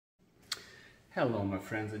Hello my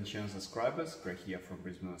friends and channel subscribers, Greg here from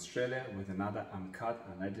Brisbane, Australia with another uncut,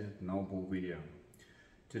 unedited, noble video.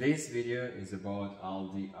 Today's video is about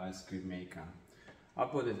Aldi Ice Cream Maker. I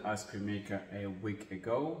bought this ice cream maker a week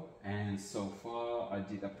ago and so far I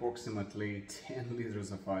did approximately 10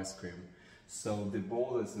 liters of ice cream. So the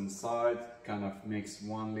bowl that's inside kind of makes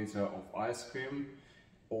 1 liter of ice cream,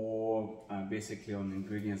 or basically on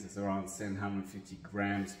ingredients it's around 750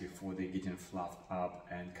 grams before they get fluffed up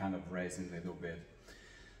and kind of raised a little bit.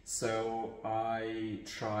 So I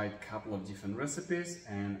tried a couple of different recipes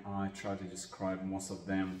and I try to describe most of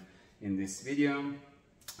them in this video.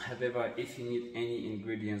 However, if you need any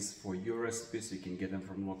ingredients for your recipes, you can get them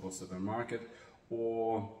from local supermarket,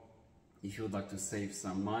 or if you would like to save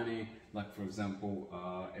some money, like for example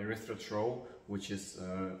erythritol, which is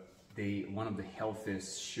one of the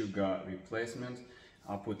healthiest sugar replacement.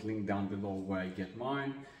 I'll put link down below where I get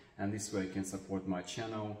mine, and this way you can support my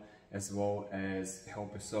channel as well as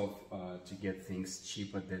help yourself to get things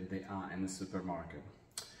cheaper than they are in the supermarket.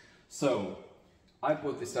 So I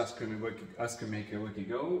bought this ice cream maker a week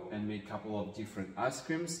ago and made a couple of different ice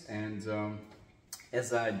creams, and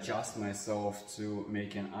as I adjust myself to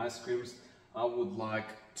making ice creams, I would like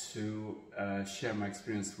to share my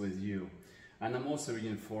experience with you. And I'm also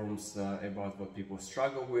reading forums about what people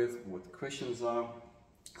struggle with, what questions are.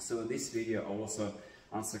 So in this video I'll also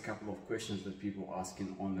answer a couple of questions that people are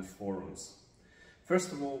asking on the forums.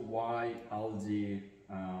 First of all, why Aldi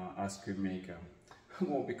ice cream maker?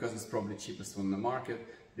 Well, because it's probably cheapest on the market.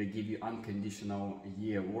 They give you unconditional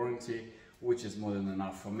year warranty, which is more than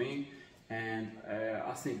enough for me. And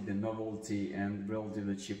I think the novelty and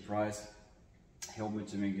relatively cheap price helped me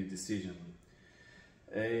to make the decision.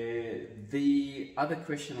 The other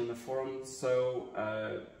question on the forum, so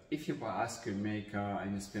if you buy ice cream maker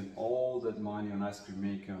and you spend all that money on ice cream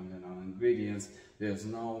maker and then on ingredients, there's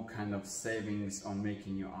no kind of savings on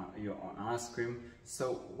making your own ice cream,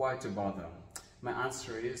 so why to bother? My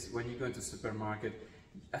answer is, when you go into supermarket,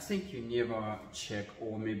 I think you never check,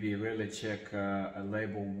 or maybe rarely check a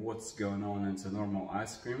label what's going on into normal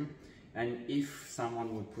ice cream. And if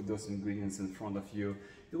someone would put those ingredients in front of you,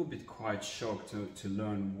 you'll be quite shocked to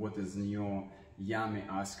learn what is in your yummy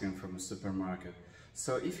ice cream from a supermarket.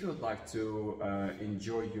 So if you would like to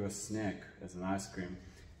enjoy your snack as an ice cream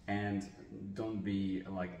and don't be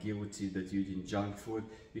like guilty that you're eating junk food,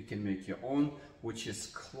 you can make your own, which is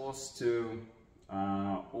close to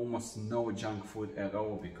almost no junk food at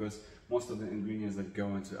all, because most of the ingredients that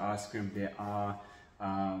go into ice cream, they are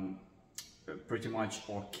pretty much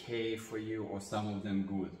okay for you, or some of them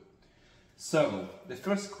good. So the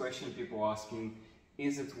first question people are asking,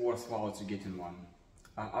 is it worthwhile to get in one?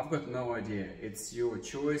 I've got no idea. It's your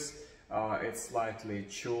choice. It's slightly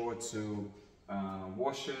chore to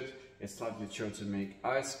wash it. It's slightly chore to make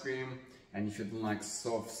ice cream. And if you don't like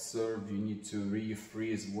soft serve, you need to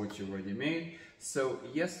refreeze what you already made. So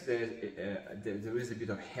yes, there is a bit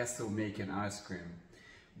of hassle making ice cream.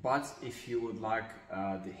 But if you would like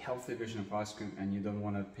the healthy version of ice cream and you don't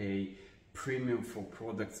want to pay premium for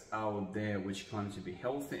products out there which claim to be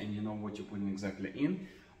healthy and you know what you're putting exactly in,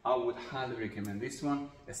 I would highly recommend this one,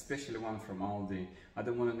 especially one from Aldi. I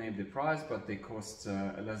don't want to name the price, but they cost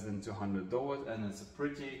less than $200 and it's a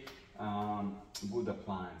pretty good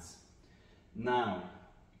appliance. Now,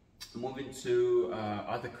 moving to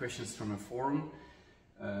other questions from a forum.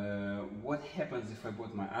 What happens if I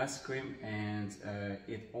bought my ice cream and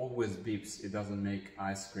it always beeps, it doesn't make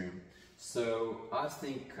ice cream? So I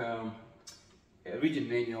think reading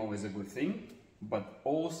manual is a good thing, but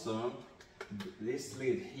also this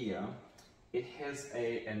lid here, it has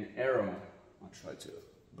an arrow. I'll try to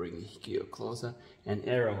bring it here closer. An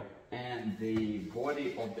arrow, and the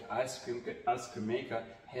body of the ice cream maker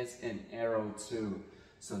has an arrow too.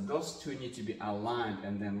 So those two need to be aligned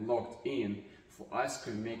and then locked in for ice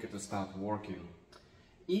cream maker to start working.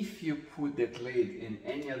 If you put that lid in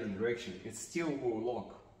any other direction, it still will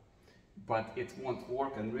lock, but it won't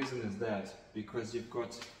work. And the reason is that because you've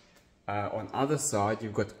got on other side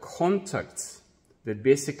you've got contacts that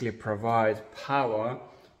basically provide power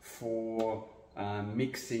for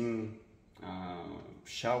mixing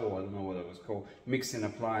shower, I don't know what it was called, mixing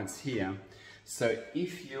appliance here. So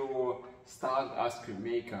if you start ice cream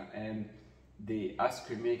maker and the ice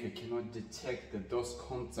cream maker cannot detect that those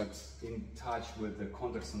contacts in touch with the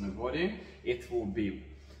contacts on the body, it will beep.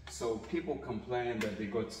 So people complain that they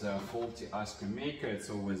got a faulty ice cream maker, it's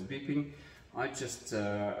always beeping. I just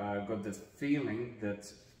got the feeling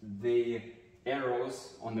that the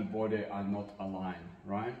arrows on the body are not aligned,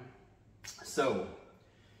 right? So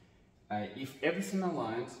if everything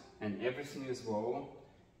aligns and everything is well,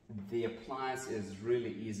 the appliance is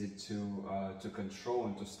really easy to control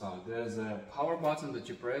and to start. There's a power button that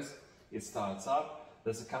you press, it starts up.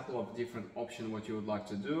 There's a couple of different options what you would like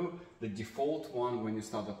to do. The default one when you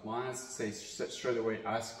start the appliance says straight away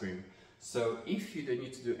ice cream. So if you don't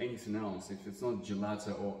need to do anything else, if it's not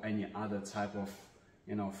gelato or any other type of,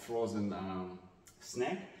 you know, frozen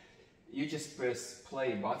snack, you just press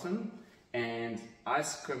play button and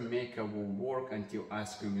ice cream maker will work until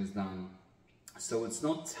ice cream is done. So it's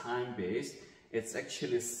not time based, it's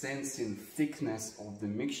actually sensing thickness of the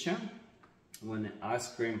mixture. When the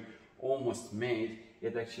ice cream almost made,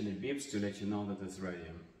 it actually beeps to let you know that it's ready.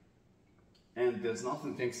 And there's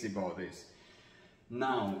nothing fancy about this.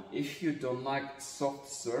 Now, if you don't like soft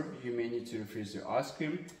serve, you may need to refreeze your ice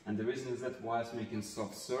cream. And the reason is that why it's making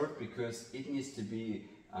soft serve, because it needs to be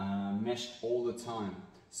meshed all the time.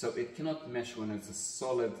 So it cannot mesh when it's a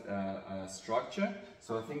solid structure.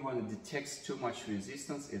 So I think when it detects too much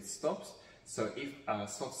resistance, it stops. So if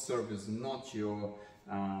soft serve is not your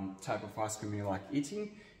type of ice cream you like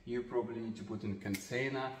eating, you probably need to put in a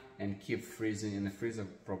container and keep freezing in the freezer.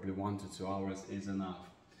 Probably 1 to 2 hours is enough.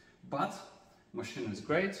 But machine is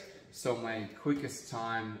great. So my quickest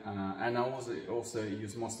time, and I also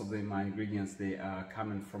use most of my ingredients, they are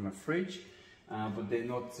coming from a fridge, but they're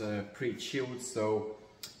not pre-chilled. So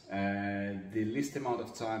the least amount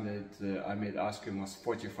of time that I made ice cream was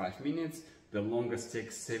 45 minutes. The longest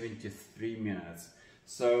takes 73 minutes.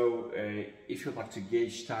 So if you'd like to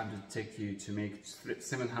gauge time to take you to make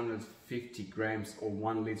 750 grams or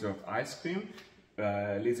 1 liter of ice cream,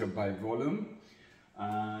 liter by volume,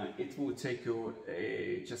 it will take you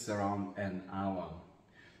just around an hour.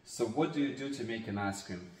 So what do you do to make an ice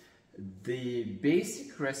cream? The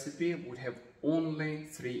basic recipe would have only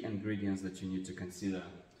 3 ingredients that you need to consider.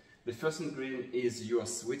 The first ingredient is your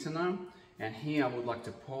sweetener, and here I would like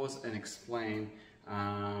to pause and explain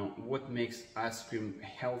what makes ice cream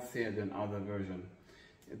healthier than other versions.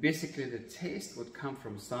 Basically, the taste would come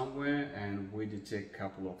from somewhere, and we detect a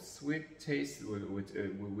couple of sweet tastes,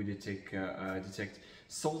 we detect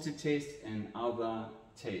salty taste and other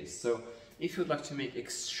tastes. So if you'd like to make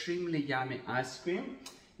extremely yummy ice cream,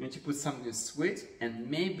 you need to put something sweet and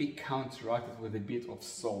maybe counteract it with a bit of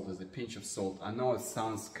salt, as a pinch of salt. I know it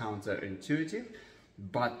sounds counterintuitive,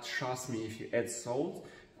 but trust me, if you add salt,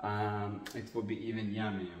 it will be even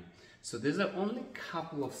yummier. So there's only a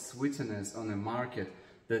couple of sweeteners on the market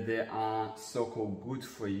that they are so-called good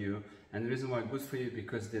for you, and the reason why good for you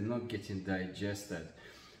because they're not getting digested.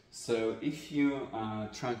 So if you are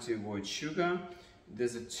trying to avoid sugar,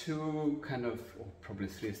 there's probably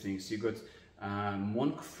 3 things. You got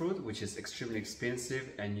monk fruit, which is extremely expensive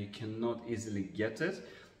and you cannot easily get it.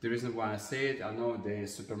 The reason why I say it, I know the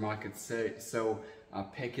supermarkets sell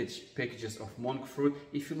packages of monk fruit.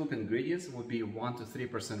 If you look at ingredients, it would be 1 to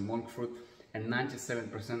 3% monk fruit and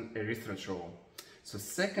 97% erythritol. So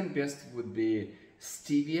second best would be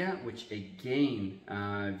stevia, which again,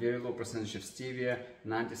 very low percentage of stevia,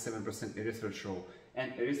 97% erythritol.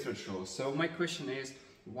 So my question is,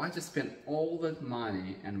 why to spend all that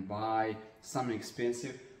money and buy something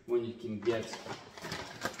expensive when you can get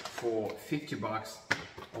for 50 bucks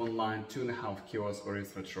online 2.5 kilos of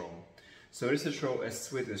erythritol? So erythritol is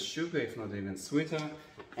sweet as sugar, if not even sweeter,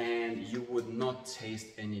 and you would not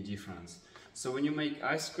taste any difference. So when you make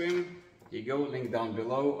ice cream, here you go, link down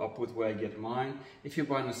below, I'll put where I get mine. If you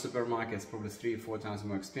buy in a supermarket, it's probably 3 or 4 times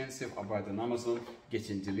more expensive. I buy it on Amazon,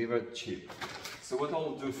 getting delivered cheap. So what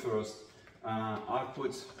I'll do first, I'll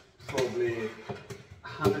put probably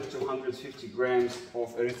 100 to 150 grams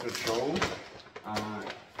of erythritol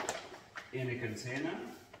in a container.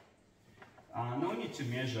 No need to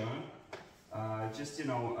measure, just, you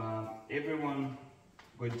know, everyone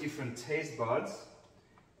got different taste buds,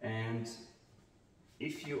 and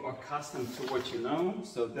if you are accustomed to what you know,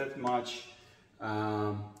 so that much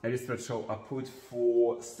erythritol I put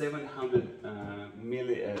for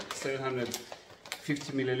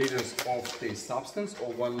 750 milliliters of the substance,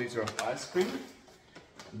 or 1 liter of ice cream.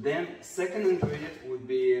 Then second ingredient would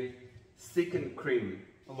be thickened cream.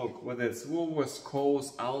 Look, whether it's Woolworths,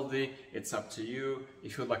 Coles, Aldi, it's up to you.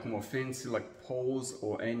 If you like more fancy, like Paul's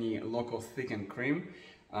or any local thickened cream,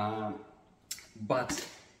 but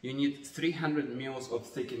you need 300 ml of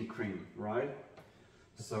thickened cream, right?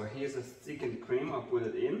 So here's a thickened cream, I'll put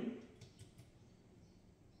it in.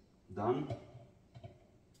 Done.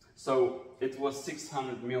 So it was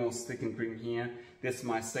 600 ml thickened cream here. That's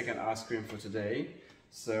my second ice cream for today.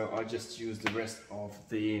 So I just use the rest of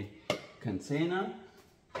the container.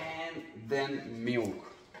 And then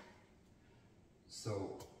milk.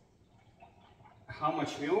 So how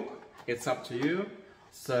much milk? It's up to you.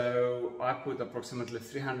 So I put approximately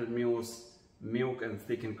 300 ml milk and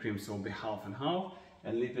thickened cream, so it'll be half and half,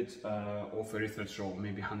 and leave it off a refrigerant roll,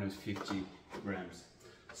 maybe 150 grams.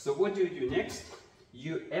 So what do you do next?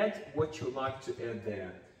 You add what you like to add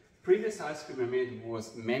there. Previous ice cream I made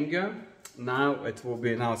was mango. Now it's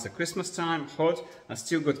a Christmas time, hot. I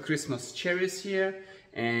still got Christmas cherries here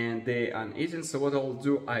and they are uneaten. So what I'll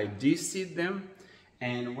do, I de-seed them,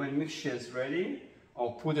 and when mixture is ready,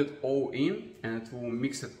 I'll put it all in and it will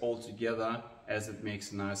mix it all together as it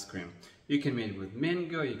makes an ice cream. You can make it with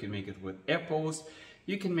mango, you can make it with apples,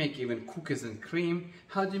 you can make even cookies and cream.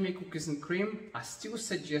 How do you make cookies and cream? I still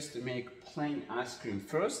suggest to make plain ice cream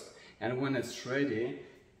first, and when it's ready,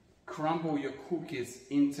 crumble your cookies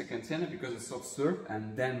into a container because it's soft serve,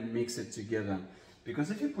 and then mix it together. Because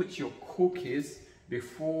if you put your cookies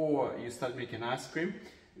before you start making ice cream,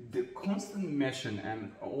 the constant meshing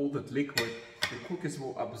and all that liquid, the cookies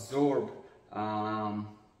will absorb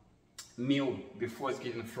milk before it's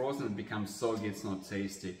getting frozen. It becomes soggy, it's not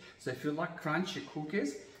tasty. So if you like crunchy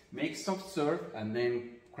cookies, make soft serve and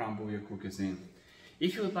then crumble your cookies in.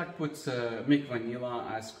 If you would like to make vanilla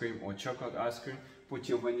ice cream or chocolate ice cream, put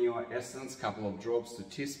your vanilla essence, couple of drops to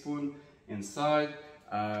teaspoon inside.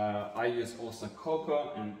 I use also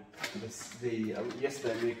cocoa, and yesterday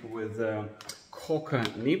I make with cocoa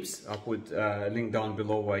nibs. I'll put a link down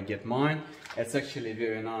below where I get mine. It's actually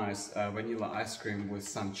very nice vanilla ice cream with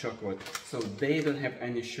some chocolate, so they don't have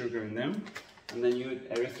any sugar in them. And then you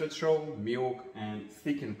add erythritol, milk and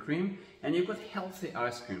thickened cream, and you got healthy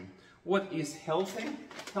ice cream. What is healthy?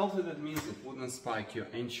 Healthy, that means it wouldn't spike your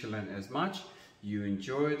insulin as much. You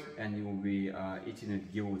enjoy it and you will be eating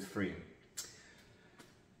it guilt-free.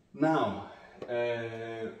 Now,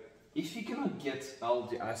 if you cannot get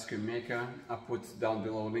Aldi ice cream maker, I put down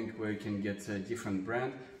below a link where you can get a different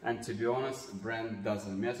brand. And to be honest, brand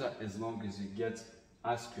doesn't matter as long as you get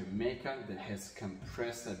ice cream maker that has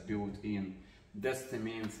compressor built in. That's the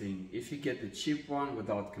main thing. If you get the cheap one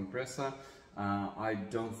without compressor, I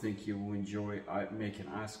don't think you will enjoy making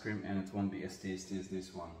ice cream, and it won't be as tasty as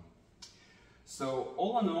this one. So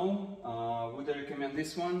all in all, would I recommend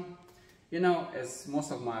this one? You know, as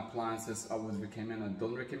most of my appliances I would recommend, I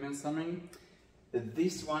don't recommend something.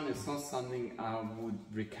 This one is not something I would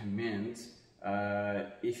recommend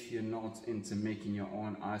if you're not into making your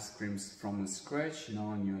own ice creams from scratch,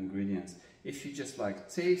 no new ingredients. If you just like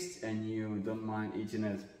taste and you don't mind eating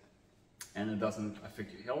it and it doesn't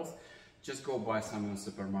affect your health, just go buy some in the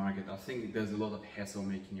supermarket. I think there's a lot of hassle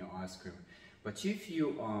making your ice cream. But if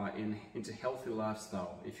you are into healthy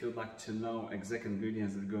lifestyle, if you'd like to know exact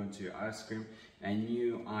ingredients that go into your ice cream, and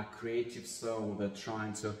you are creative soul that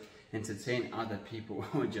trying to entertain other people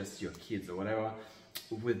or just your kids or whatever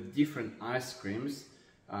with different ice creams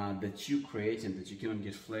that you create and that you cannot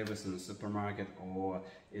get flavors in the supermarket, or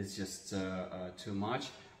it's just too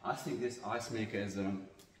much, I think this ice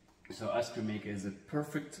cream maker is a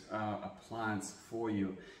perfect appliance for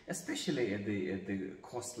you, especially at the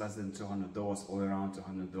cost less than $200 or around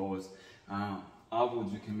 $200. I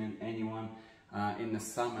would recommend anyone in the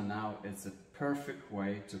summer now. It's a perfect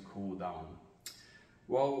way to cool down.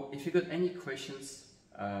 Well, if you got any questions,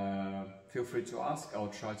 feel free to ask. I'll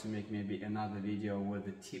try to make maybe another video with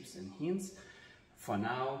the tips and hints. For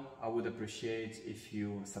now, I would appreciate if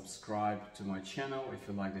you subscribe to my channel. If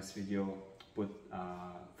you like this video, put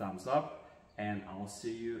thumbs up, and I'll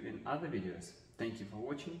see you in other videos. Thank you for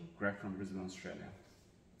watching. Greg from Brisbane, Australia.